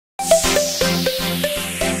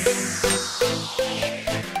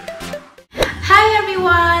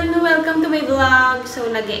vlog. So,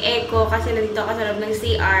 nag-e-echo kasi nandito ako sa loob ng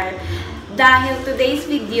CR. Dahil today's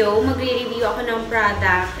video, magre-review ako ng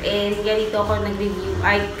product. And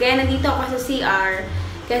kaya nandito ako sa CR.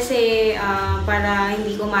 Kasi para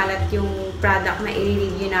hindi ko malat yung product na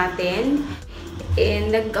i-review natin.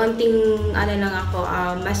 And nag-onting lang ako,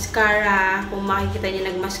 mascara. Kung makikita niyo,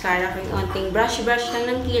 nag-mascara ko yung onting brush lang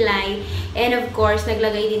ng kilay. And of course,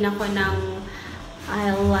 naglagay din ako ng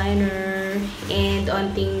eyeliner and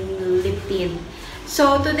onting lip tint.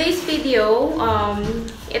 So, today's video,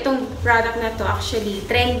 itong product na to, actually,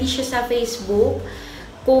 trendy siya sa Facebook.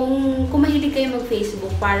 Kung mahilig kayo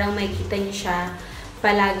mag-Facebook, parang makikita niyo siya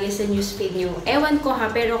palagi sa newsfeed nyo. Ewan ko ha,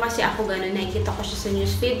 pero kasi ako ganun, nakikita ko siya sa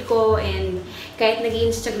newsfeed ko, and kahit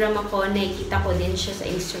nag-Instagram ako, nakikita ko din siya sa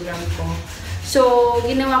Instagram ko. So,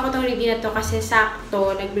 ginawa ko tong review na to kasi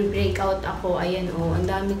sakto, nagbe-breakout ako. Ayan o, ang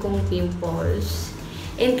dami kong pimples.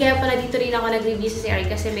 And kaya pala dito rin ako nag-review sa CR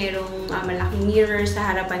kasi merong malaking mirror sa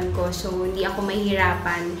harapan ko. So, hindi ako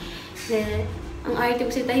mahihirapan. Ang arte ko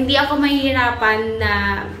sita, hindi ako mahihirapan na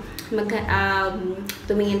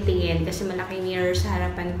tumingin-tingin kasi malaking mirror sa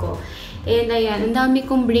harapan ko. And ayan, ang dami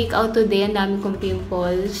kong breakout today, ang dami kong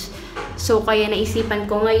pimples. So, kaya naisipan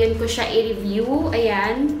ko, ngayon ko siya i-review.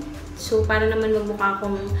 Ayan. So, para naman magmukha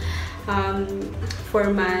akong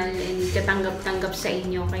formal and katanggap-tanggap sa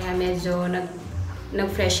inyo. Kaya medyo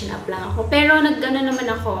nag-freshen up lang ako. Pero nag-ano naman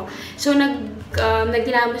ako. So,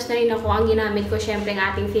 nagginamos na rin ako. Ang ginamit ko, syempre,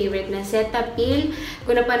 ang ating favorite na Cetaphil.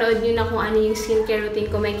 Kung napanood nyo na kung ano yung skincare routine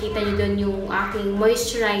ko, makikita nyo doon yung aking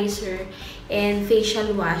moisturizer and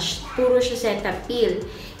facial wash. Puro siya Cetaphil.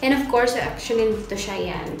 And of course, actually, dito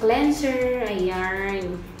siya yan. Cleanser.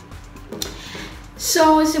 Ayan.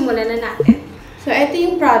 So, simulan na natin. So, ito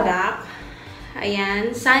yung product.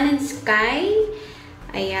 Ayan. Sun and Sky.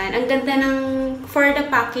 Ayan, ang ganda ng, for the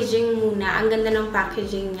packaging muna, ang ganda ng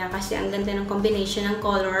packaging niya kasi ang ganda ng combination ng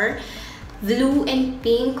color. Blue and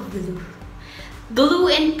pink.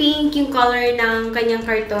 Blue and pink yung color ng kanyang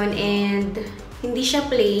karton, and hindi siya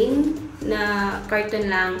plain na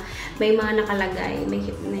karton lang. May mga nakalagay.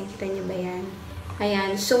 Nakikita niyo ba yan?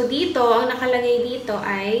 Ayan, so dito, ang nakalagay dito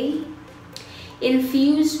ay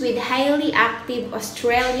infused with highly active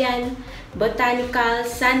Australian botanical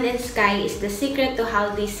sun and sky is the secret to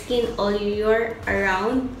healthy skin all year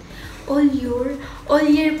round. All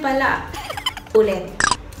year pala. Ulit.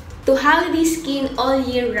 To healthy skin all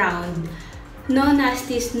year round. No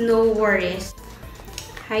nasties, no worries.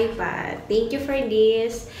 Hi Pat. Thank you for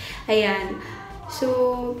this. Ayan.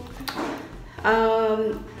 So,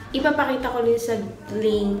 ipapakita ko din sa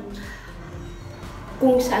link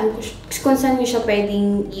kung saan nyo siya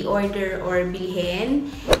pwedeng i-order or bilhin.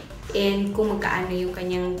 And kung magkaano yung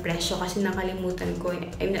kanyang presyo kasi nakalimutan ko.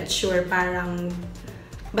 I'm not sure, parang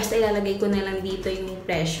basta ilalagay ko na lang dito yung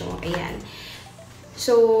presyo. Ayan.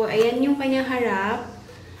 So, ayan yung kanyang harap.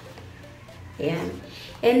 Ayan.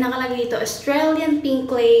 And nakalagay dito, Australian Pink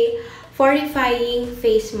Clay Fortifying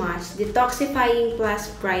Face Mask. Detoxifying plus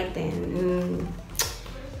Brighten.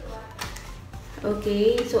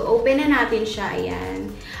 Okay. So, open na natin siya.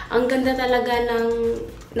 Ayan. Ang ganda talaga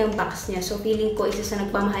ng box niya. So, feeling ko isa sa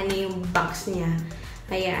nagpamahal niya yung box niya.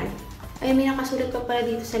 Ayan. Ay, may nakasulat pa pala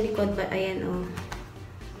dito sa likod. But, ayan, oh.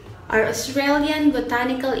 Our Australian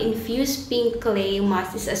Botanical Infused Pink Clay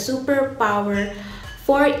Mask is a superpower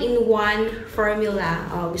 4-in-1 formula.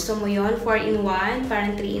 Oh, gusto mo yon 4-in-1?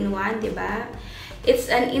 Parang 3-in-1, diba? It's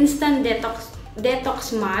an instant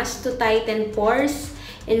detox mask to tighten pores,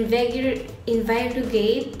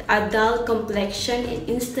 invigorate a dull complexion, and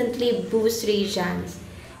instantly boost radiance.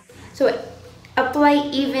 So, apply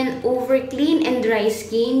even over clean and dry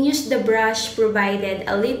skin. Use the brush provided.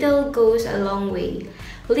 A little goes a long way.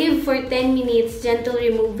 Leave for 10 minutes. Gentle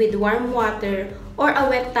remove with warm water or a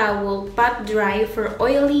wet towel. Pat dry for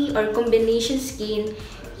oily or combination skin.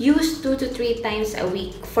 Use 2 to 3 times a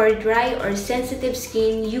week. For dry or sensitive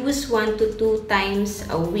skin, use 1 to 2 times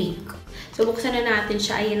a week. So, buksan na natin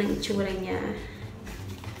siya. Ayan ang itsura niya.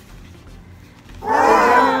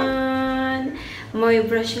 Ayan. May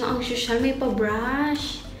brush nga. Ang social. May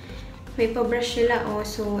pa-brush. May pa-brush sila. Oh.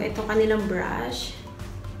 So, ito kanilang brush.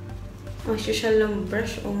 Ang social ng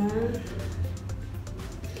brush. Oh.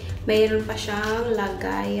 Mayroon pa siyang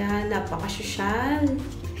lagayan. Napaka-social.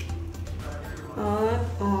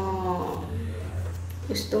 Oh.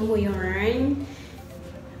 Gusto mo yun?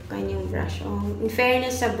 Kanyang brush. Oh. In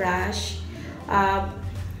fairness sa brush,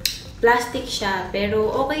 plastic siya,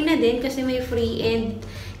 pero okay na din kasi may free, and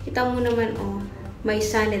kita mo naman, oh, may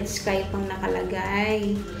sun and sky pang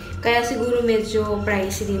nakalagay. Kaya siguro medyo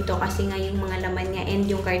pricey din to kasi nga yung mga laman niya, and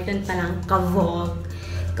yung carton pa lang, ka-Vogue.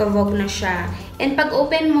 kavog na siya. And pag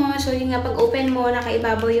open mo, so yun nga, pag open mo,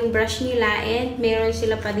 nakaibabaw yung brush nila and meron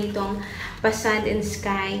sila pa ditong pa Sand and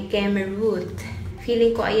Sky Cameroon.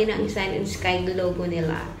 Feeling ko ayun ang Sand and Sky logo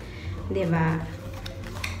nila. 'Di ba?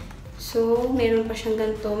 So, meron pa siyang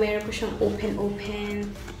ganito, meron pa siyang open.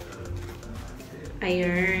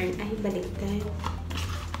 Ayun. Ay, baliktad.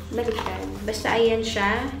 Baliktad. Basta ayan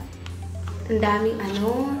siya. Ang daming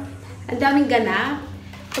ang daming ganap.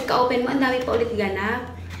 Pagka-open mo, ang dami pa ulit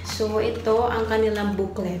ganap. So, ito ang kanilang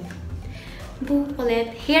booklet.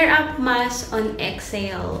 Hair Up Mask on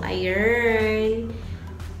Exhale. Ayun.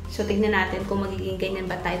 So, tignan natin kung magiging ganyan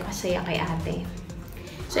ba tayo kasaya kay ate.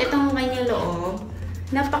 So, itong kanyang loob.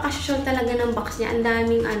 Napaka-social talaga ng box niya. Ang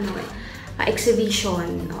daming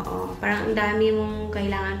exhibition. Oo. Parang ang dami mong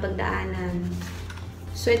kailangan pagdaanan.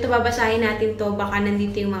 So, ito babasahin natin to. Baka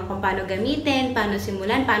nandito yung mga kung paano gamitin, paano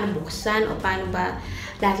simulan, paano buksan, o paano ba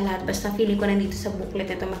lahat-lahat. Basta feeling ko nandito sa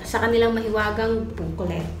booklet ito. Sa kanilang mahiwagang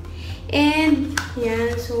booklet. And,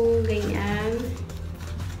 yan. So, ganyan.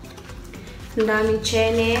 Ang daming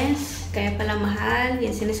chenes. Kaya pala mahal.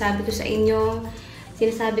 Yan, sinasabi ko sa inyo.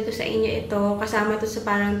 Ito. Kasama to sa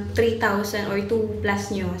parang 3,000 or 2 plus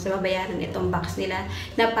nyo sa babayaran itong box nila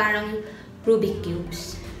na parang Rubik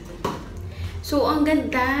Cubes. So, ang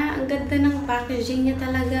ganda. Ang ganda ng packaging niya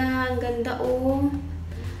talaga. Ang ganda, oh.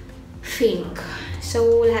 Pink.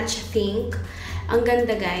 So, lahat siya pink. Ang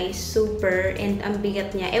ganda, guys. Super. And ang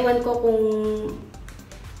bigat niya. Ewan ko kung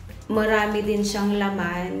marami din siyang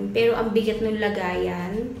laman. Pero ang bigat ng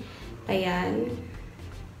lagayan. Ayan.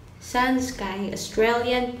 Sun Sky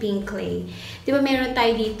Australian Pink Clay. Diba meron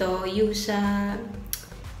tayo dito yung sa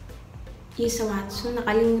Watson.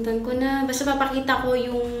 Nakalimutan ko na. Basta papakita ko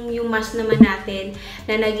yung mask naman natin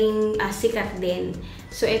na naging sikat din.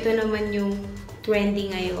 So, ito naman yung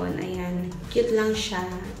trendy ngayon. Ayan. Cute lang siya.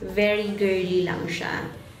 Very girly lang siya.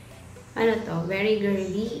 Ano to? Very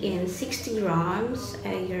girly. And 60 grams.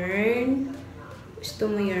 Ayan. Gusto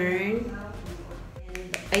mo yun?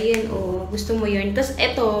 Ayan, oh. Gusto mo yun. Tapos,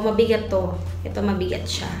 ito, mabigat to. Ito, mabigat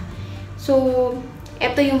siya. So,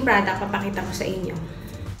 ito yung product. Papakita ko sa inyo.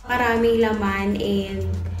 Maraming laman and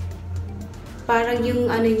parang yung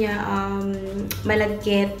niya,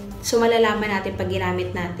 malagkit. So, malalaman natin pag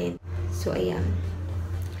ginamit natin. So, ayan.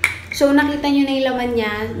 So, nakita nyo na yung laman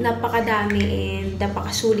niya. Napakadami and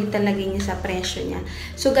napakasulit talaga niya sa presyo niya.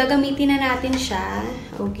 So, gagamitin na natin siya.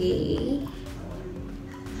 Okay.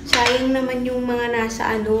 Sayang naman yung mga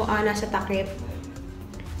nasa nasa takip.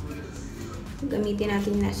 Gamitin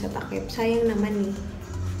natin yung nasa takip. Sayang naman eh.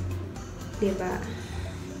 Diba?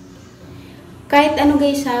 Kahit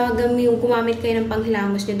guys gumamit kayo ng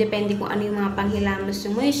panghilamos nyo, depende kung ano yung mga panghilamos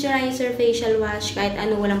nyo. Moisturizer, facial wash, kahit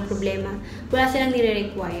walang problema. Wala silang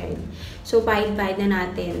nire-required. So, pahid-pahid na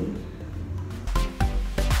natin.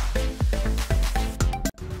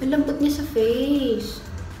 Ang lambot niya sa face.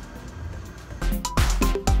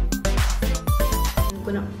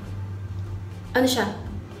 Ano siya?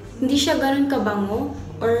 Hindi siya ganun kabango?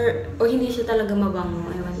 Or hindi siya talaga mabango?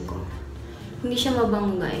 Ewan ko. Hindi siya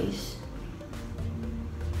mabango, guys.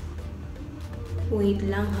 Wait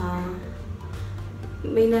lang, ha.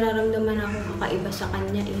 May nararamdaman ako kakaiba sa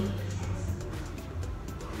kanya, eh.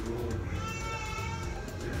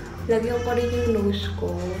 Lagyan ko rin yung nose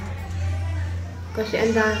ko. Kasi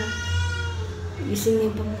gising na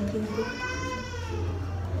yung pamangkin ko.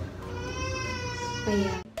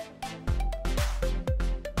 Ayan.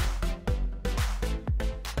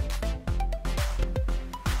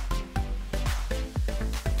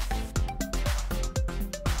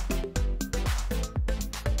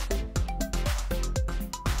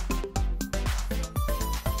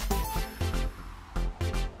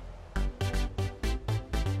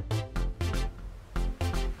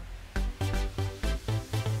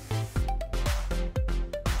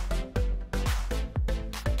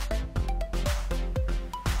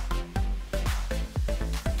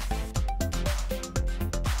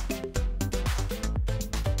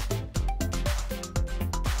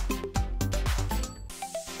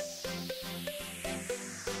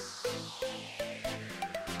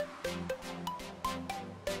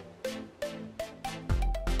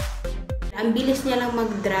 Ang bilis niya lang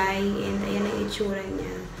mag-dry and ayan ang itsura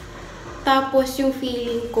niya. Tapos yung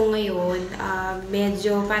feeling ko ngayon,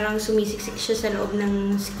 medyo parang sumisiksik siya sa loob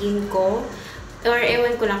ng skin ko. Or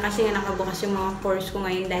ewan ko lang kasi nga nakabukas yung mga pores ko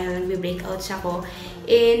ngayon dahil nagbe-breakouts ako.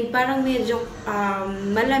 And parang medyo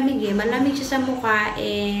malamig eh. Malamig siya sa mukha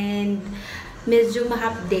and medyo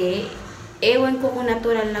mahapde. Ewan ko kung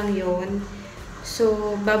natural lang yun.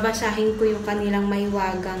 So, babasahin ko yung kanilang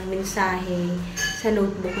mahiwagang mensahe sa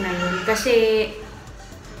notebook na yun. Kasi,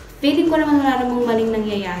 Feeling ko naman wala namang maling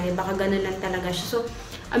nangyayari. Baka ganun lang talaga siya. So,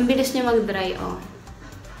 ang bilis niya mag-dry, oh.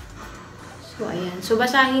 So, ayan. So,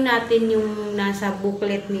 basahin natin yung nasa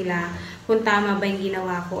booklet nila kung tama ba yung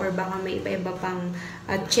ginawa ko or baka may iba-iba pang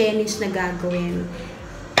Chinese na gagawin.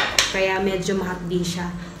 Kaya medyo mahapdi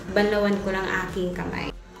siya. Banlawan ko lang aking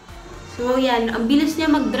kamay. So, yan. Ang bilis niya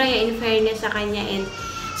mag-dry in fairness sa kanya. And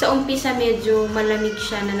sa umpisa, medyo malamig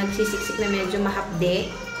siya na nagsisiksik na medyo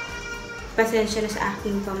mahapdi. Pasensya na sa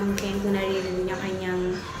aking pamangkin kung naririnig niya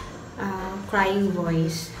kanyang crying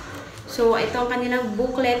voice. So, ito ang kanilang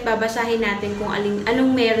booklet. Babasahin natin kung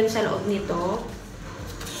anong meron sa loob nito.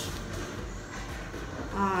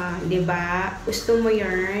 Diba? Gusto mo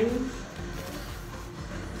yarn?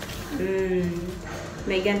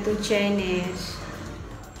 May gantong chenes.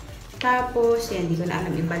 Tapos, yan, di ko na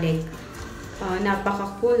alam ibalik.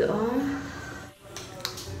 Napaka-cool, oh.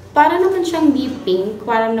 Para naman siyang deep pink.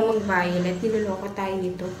 Parang namang violet. Niloloko tayo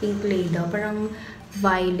nito. Pink clay daw. Parang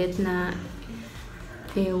violet na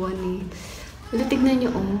ewan eh. Wala, tignan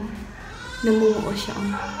nyo, oh. Namumuo siya,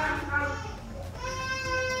 oh.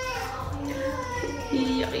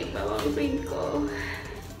 Iyakin pa ang brain ko.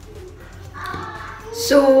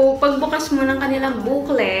 So, pagbukas mo ng kanilang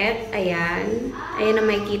booklet, ayan. Ayan na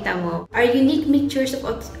makikita mo. Are unique mixtures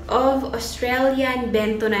of Australian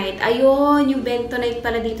bentonite. Ayun, yung bentonite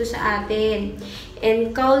pala dito sa atin.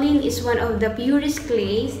 And kaolin is one of the purest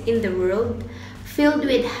clays in the world. Filled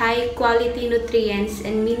with high-quality nutrients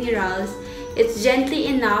and minerals, it's gently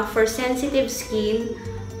enough for sensitive skin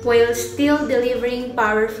while still delivering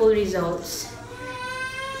powerful results.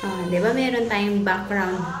 Diba meron tayong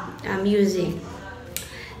background music.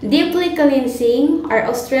 Deeply cleansing our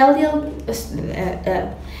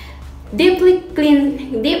deeply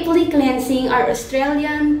cleansing our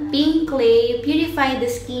Australian pink clay purify the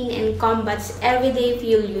skin and combats everyday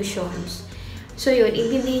pollutions. So, yun.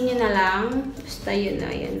 Intindihin nyo na lang. Basta yun na.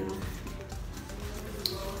 Yan, oh.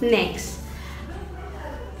 Next.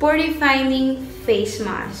 Purifying face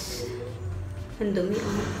mask. Ang dumi,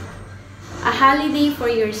 oh. A holiday for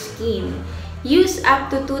your skin. Use up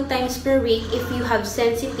to 2 times per week if you have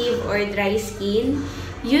sensitive or dry skin.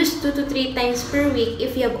 Use 2 to 3 times per week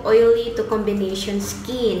if you have oily to combination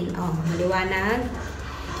skin. Oh, maliwanag.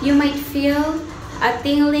 You might feel a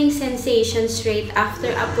tingling sensation straight after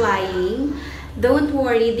applying. Don't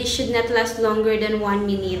worry, this should not last longer than 1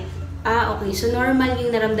 minute. Okay. So, normal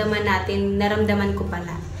yung naramdaman natin. Naramdaman ko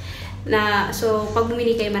pala. So, pag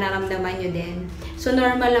bumili kayo, mararamdaman nyo din. So,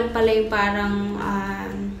 normal lang pala yung parang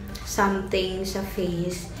something sa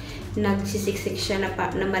face. Nagsisiksik siya na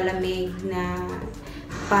malamig na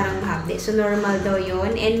parang mahapdi. So, normal daw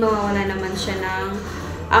yun. And mawawala naman siya ng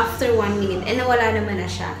after 1 minute. And nawala naman na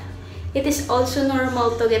siya. It is also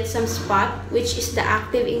normal to get some spot, which is the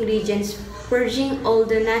active ingredients purging all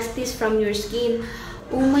the nasties from your skin.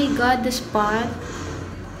 Oh my God, the spot.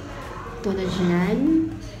 Ito na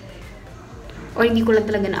dyan. Or hindi ko lang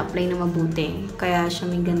talaga na-apply na mabuti. Kaya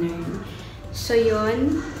siya may ganun. So,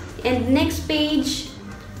 yun. And next page,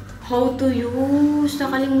 how to use.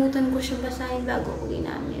 Nakalimutan ko siya basahin bago ko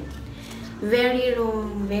ginamit. Very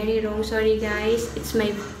wrong. Very wrong. Sorry guys. It's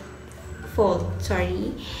my fault.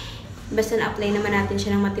 Sorry. Basta na-apply naman natin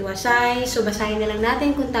siya ng matiwasay. So, basahin na lang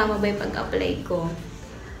natin kung tama ba yung pag-apply ko.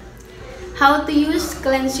 How to use,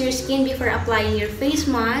 cleanse your skin before applying your face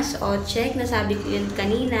mask. O, check. Nasabi ko yun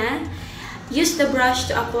kanina. Use the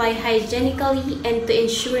brush to apply hygienically and to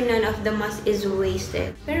ensure none of the mask is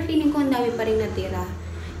wasted. Pero feeling ko ang dami pa rin natira.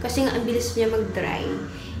 Kasi nga ang bilis niya mag-dry.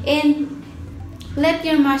 And let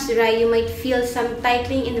your mask dry. You might feel some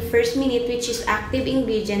tightening in the first minute, which is active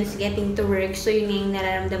ingredients getting to work. So, yun yung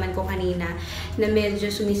nararamdaman ko kanina na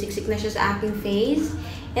medyo sumisiksik na siya sa aking face.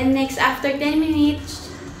 And next, after 10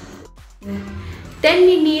 minutes,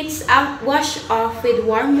 wash off with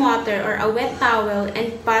warm water or a wet towel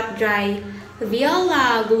and pat dry.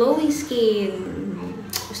 Viola, glowing skin.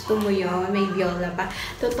 Gusto mo yun? May viola pa.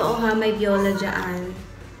 Totoo ha, may viola dyan.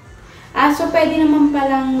 So pwede naman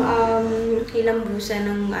palang ilambusan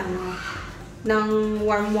ng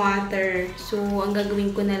warm water. So, ang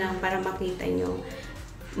gagawin ko na lang para makita nyo,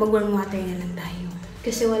 mag-warm water na lang tayo.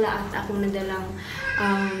 Kasi wala at akong nadalang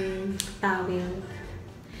towel.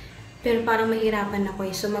 Pero parang mahirapan ako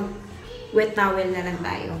eh. So, mag-wet towel na lang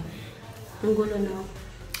tayo. Ang gulo, no?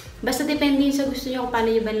 Basta depende sa gusto nyo kung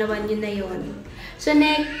paano nyo banlawan yun na yun. So,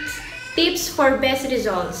 next, tips for best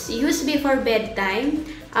results. Use before bedtime.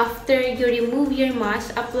 After you remove your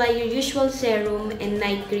mask, apply your usual serum and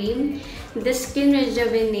night cream. The skin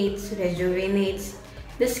rejuvenates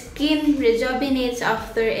The skin rejuvenates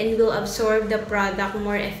after and will absorb the product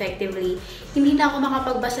more effectively. Hindi na ako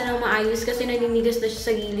makapagbasa ng maayos kasi naninigas na siya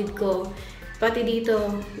sa gilid ko. Pati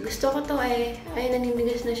dito. Gusto ko to eh. Ay,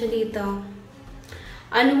 naninigas na siya dito.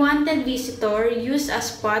 Unwanted visitor, use a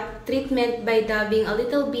spot treatment by dabbing a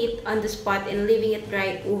little bit on the spot and leaving it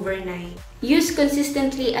dry overnight. Use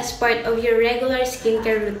consistently as part of your regular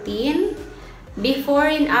skincare routine. Before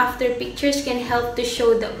and after pictures can help to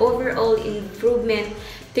show the overall improvement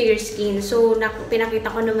to your skin. So, pinakita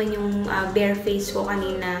ko naman yung bare face ko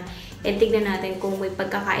kanina. And tignan natin kung may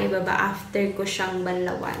pagkakaiba ba after ko siyang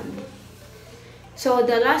banlawan. So,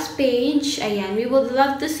 the last page, ayan, we would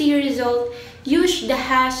love to see your result. Use the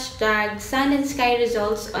hashtag sun and sky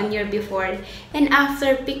results on your before and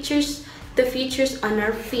after pictures to features on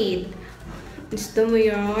our feed. Gusto mo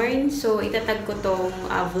yun? So, itatag ko tong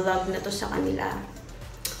vlog na to sa kanila.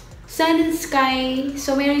 Sun and sky.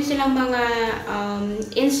 So, meron silang mga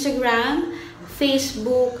Instagram,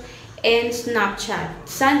 Facebook, and Snapchat.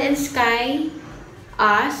 Sun and sky,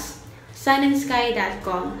 us,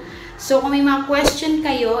 sunandsky.com. So, kung may mga question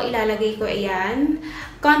kayo, ilalagay ko ayan.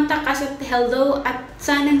 Contact us at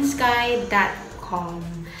hello@sunandsky.com.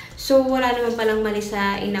 So, wala naman palang mali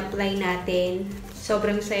sa in-apply natin.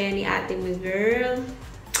 Sobrang saya ni ate mo, girl.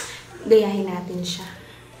 Gayahin natin siya.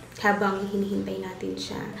 Habang hinihintay natin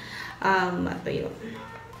siya. Matuyo.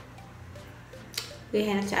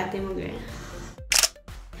 Gayahin natin sa ate mo, girl.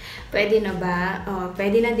 Pwede na ba?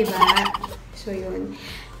 Pwede na, diba? So, yun.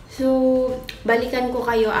 So, balikan ko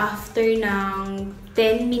kayo after ng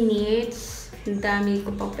 10 minutes. Ang dami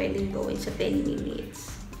ko pang pwedeng gawin sa 10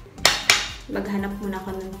 minutes. Maghanap muna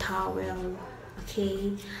ako ng towel.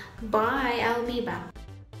 Okay? Bye! I'll be back.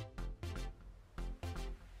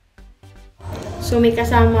 So, may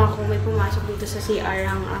kasama ako. May pumasok dito sa CR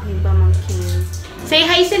ang aking pamangkin. Say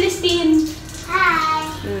hi, Celestine! Hi!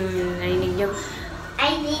 Narinig niyo?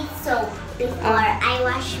 I need soap before I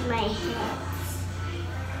wash my hands.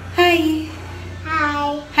 Hi!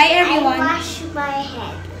 Hi! Hi, everyone! I wash my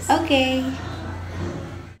hands. Okay.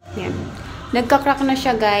 Yan. Nagka-crack na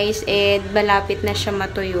siya, guys, and malapit na siya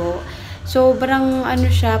matuyo. Sobrang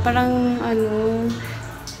siya, parang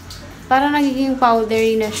parang nagiging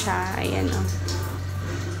powdery na siya. Ayan, oh.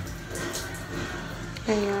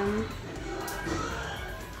 Ayan.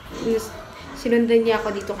 Sinundan niya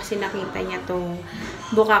ako dito kasi nakita niya tong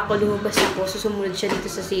buka ko, lumabas ako. Susumunod siya dito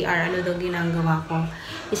sa CR. Ano daw ginagawa ko?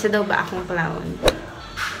 Isa daw ba akong clown?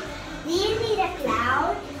 Do you need a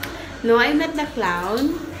clown? No, I'm not the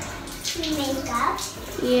clown. Makeup?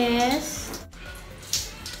 Yes.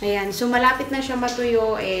 Ayan. So, malapit na siya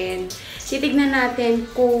matuyo and titignan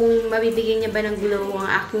natin kung mabibigyan niya ba ng glow ang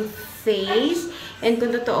aking face and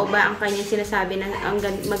kung totoo ba ang kanyang sinasabi na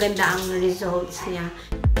maganda ang results niya.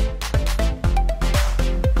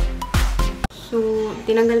 So,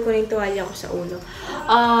 tinanggal ko rin tuwalya ko sa ulo.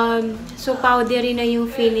 So, powdery na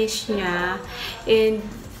yung finish niya and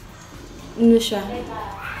siya.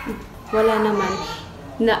 Wala naman.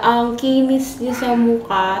 Ang kinis niya sa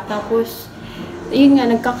mukha, tapos, yun nga,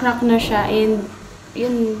 nagka-crack na siya, and,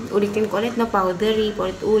 yun, ulitin ko ulit na powdery,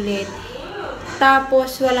 ulit-ulit.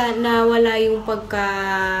 Tapos, wala yung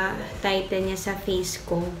pagka-tighten niya sa face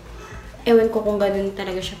ko. Ewan ko kung ganun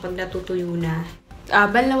talaga siya pag natutuyo na.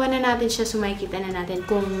 Banlawan na natin siya, sumakita na natin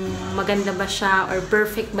kung maganda ba siya, or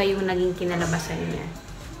perfect ba yung naging kinalabasan niya.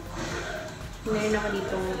 Meron ako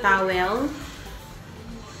ditong towel.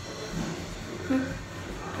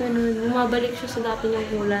 Ganun, bumabalik siya sa dati niyang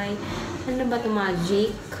kulay. Ano ba ito,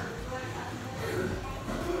 magic?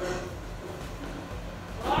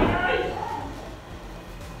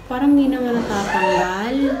 Parang di naman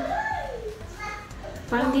natatanggal.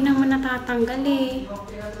 Parang di naman natatanggal eh.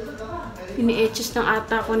 Ini-etches ng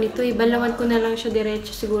ata ko nito eh. Balawan ko na lang siya diretso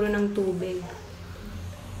siguro ng tubig.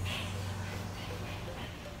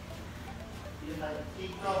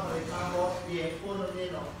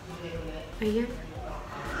 Ayan.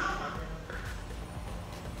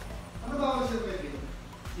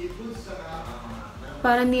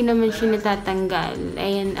 Parang di naman siya natatanggal.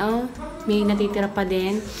 Ayan, oh. May natitira pa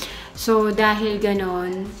din. So, dahil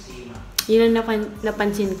ganon, yun ang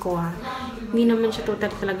napansin ko, ha. Hindi naman siya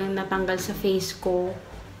total talagang natanggal sa face ko.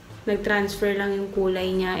 Nag-transfer lang yung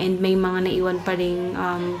kulay niya and may mga naiwan pa rin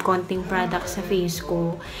konting product sa face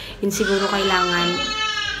ko. And siguro kailangan,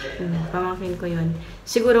 pamangkin ko yun.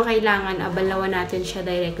 Siguro kailangan abalawan natin siya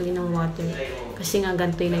directly ng water. Kasi nga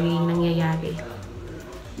ganito yung nagiging nangyayari.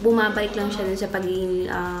 Bumabalik lang siya dun sa pagiging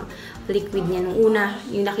liquid niya. Nung una,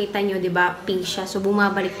 yung nakita nyo, diba, pink siya. So,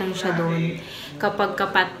 bumabalik lang siya doon kapag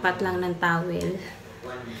kapat-pat lang ng towel.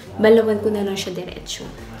 Balawan ko na lang siya diretso.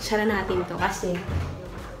 Sara natin to kasi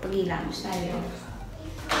Paghilamos tayo.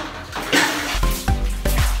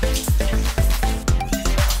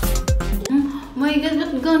 My God,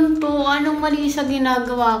 ba't ganito? Anong mali sa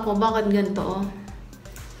ginagawa ko? Bakit ganito?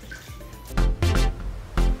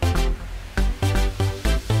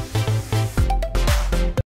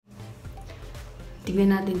 Tignan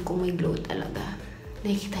natin kung may glow talaga.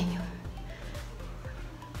 Nakikita nyo.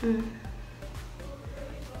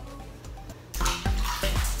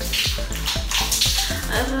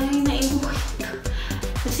 Aray, naingot.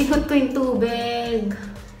 Nasikot ko yung tubig.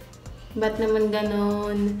 Ba't naman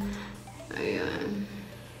ganon? Ayan.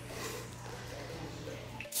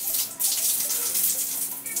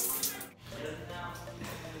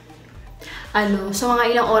 So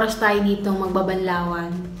mga ilang oras tayo dito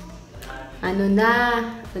magbabanlawan. Ano na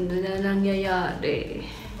nangyayari?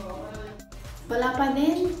 Wala pa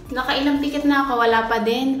din. Nakailang pikit na ako, wala pa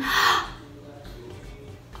din.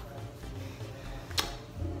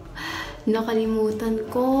 Nakalimutan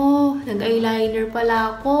ko. Nag-eyeliner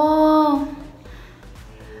pala ako.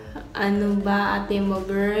 Ano ba, ate mo,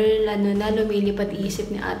 girl? Ano na, lumilipad isip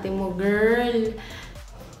ni ate mo, girl.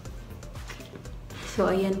 So,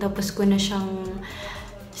 ayan, tapos ko na siyang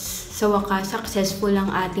sa wakas, successful ang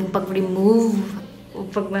ating pag-remove o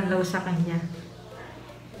pagbanlaw sa kanya.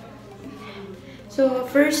 So,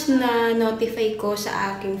 first na notify ko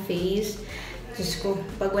sa aking face. Diyos ko,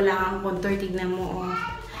 pag wala kang contour, tignan mo, oh.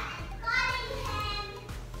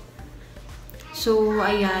 So,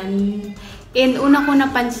 ayan. And una ko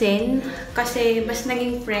napansin, kasi mas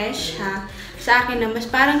naging fresh, ha. Sa akin na,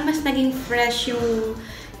 parang mas naging fresh yung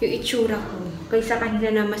itsura ko. Kaysa kanina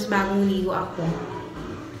na mas bagong ligo ako.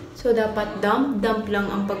 So, dapat dump lang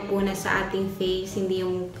ang pagpuna sa ating face. Hindi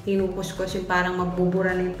yung kinukuskos, yung parang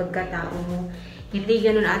magbubura na yung pagkatao mo. Hindi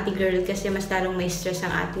ganun, ate girl, kasi mas talong may stress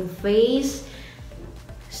ang ating face.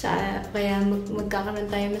 Kaya magkakaroon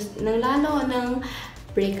tayo lalo ng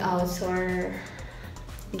breakouts or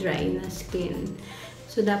dry na skin.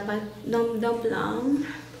 So, dapat dump lang.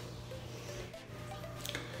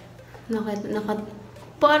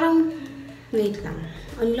 Parang, wait lang.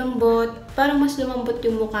 Ang lambot. Parang mas lumambot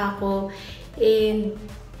yung mukha ko. And,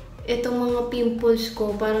 itong mga pimples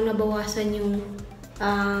ko, parang nabawasan yung,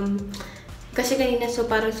 kasi kanina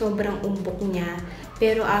parang sobrang umbok niya.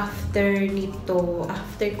 Pero after nito,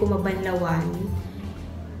 after ko mabanlawan,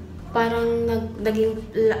 parang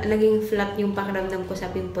naging flat yung pakiramdam ko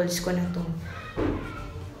sa pimples ko na to.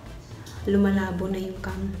 Lumalabo na yung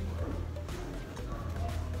cam.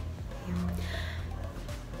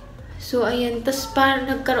 So, ayan. Tapos, parang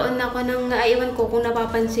nagkaroon ako ng, ewan ko kung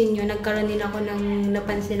napapansin nyo, nagkaroon din ako ng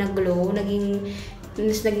napansin na glow. Naging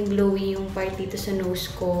glowy yung part dito sa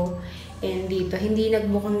nose ko. And dito, hindi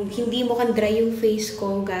mukhang dry yung face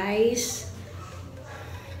ko, guys.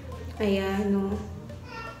 Ayan, no.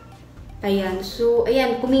 Ayan. So,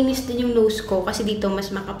 ayan, kuminis din yung nose ko kasi dito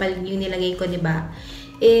mas makapal yung nilagay ko, diba?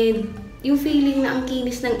 And, yung feeling na ang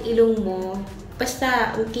kinis ng ilong mo,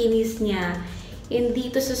 basta ang kinis niya, and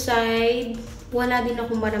dito sa side, wala din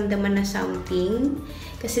akong maramdaman na something.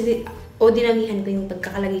 Kasi, dinamihan ko yung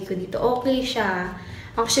pagkakalagay ko dito. Okay siya.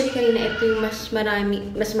 Actually, kanina ito yung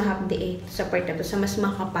mas mahapde sa part na to, sa mas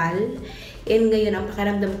makapal. And ngayon, ang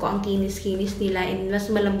pakiramdam ko, ang kinis-kinis nila. And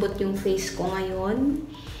mas malambot yung face ko ngayon.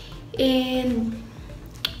 And,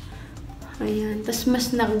 ayan. Tapos,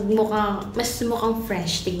 mas mukhang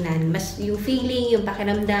fresh, tignan. Mas yung feeling, yung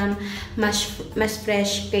pakiramdam, mas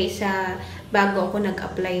fresh kaysa bago ako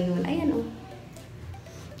nag-apply nun. Ayan, oh.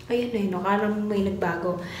 Ayan, parang may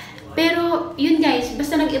nagbago. Pero, yun guys,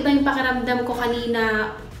 basta nag-iba yung pakiramdam ko kanina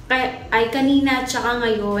tsaka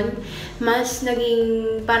ngayon,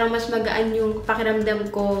 parang mas magaan yung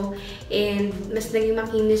pakiramdam ko, and mas naging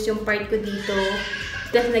makinis yung part ko dito,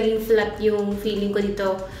 tapos naging flat yung feeling ko dito,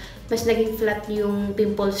 mas naging flat yung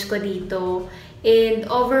pimples ko dito, and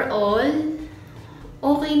overall,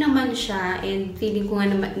 okay naman siya, and feeling ko nga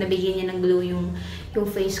nabigyan niya ng glow yung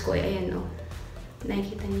face ko. Ayan, oh.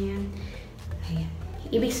 Nakikita niyo yan? Ayan.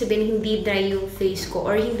 Ibig sabihin, hindi dry yung face ko,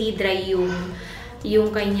 or hindi dry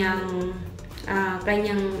yung kanyang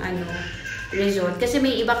result. Kasi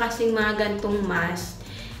may iba kasing mga gantong mask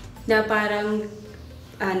na parang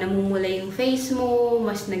namumula yung face mo,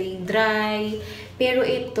 mas naging dry. Pero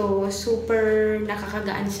ito, super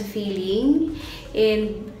nakakagaan sa feeling.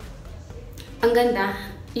 And, ang ganda.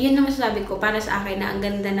 Yun na masasabi ko para sa akin na ang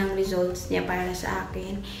ganda ng results niya para sa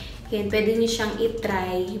akin. And pwede niyo siyang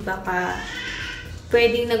itry. Baka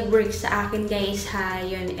pwedeng nag-work sa akin, guys, ha.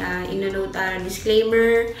 Yun, ino-note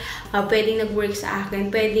disclaimer. Pwedeng nag-work sa akin.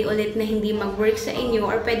 Pwede ulit na hindi mag-work sa inyo.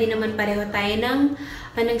 Or pwede naman pareho tayo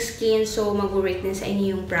ng skin. So, mag-work din sa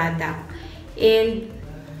inyo yung product. And,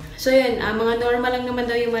 So yun, mga normal lang naman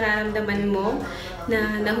daw yung mararamdaman mo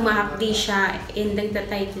na humahapdi siya and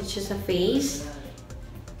nagtatighten siya sa face.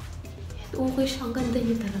 Okay siya, ang ganda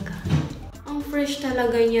niya talaga. Ang fresh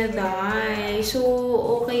talaga niya, guys. So,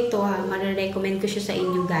 okay to ha. Mare-recommend ko siya sa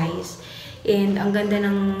inyo, guys. And ang ganda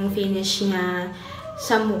ng finish niya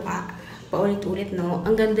sa mukha. Paulit-ulit, no?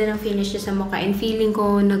 Ang ganda ng finish niya sa mukha. And feeling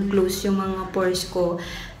ko, nag-close yung mga pores ko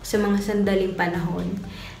sa mga sandaling panahon.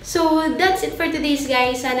 So, that's it for today's,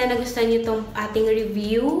 guys. Sana nagustuhan niyo tong ating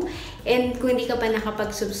review. And kung hindi ka pa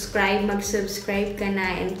nakapag-subscribe, mag-subscribe ka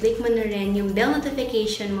na and click mo na rin yung bell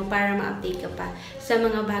notification mo para ma-update ka pa sa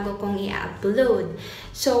mga bago kong i-upload.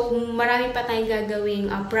 So, marami pa tayong gagawing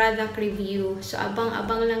product review. So,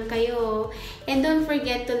 abang-abang lang kayo. And don't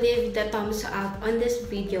forget to leave the thumbs up on this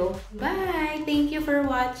video. Bye! Thank you for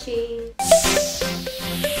watching!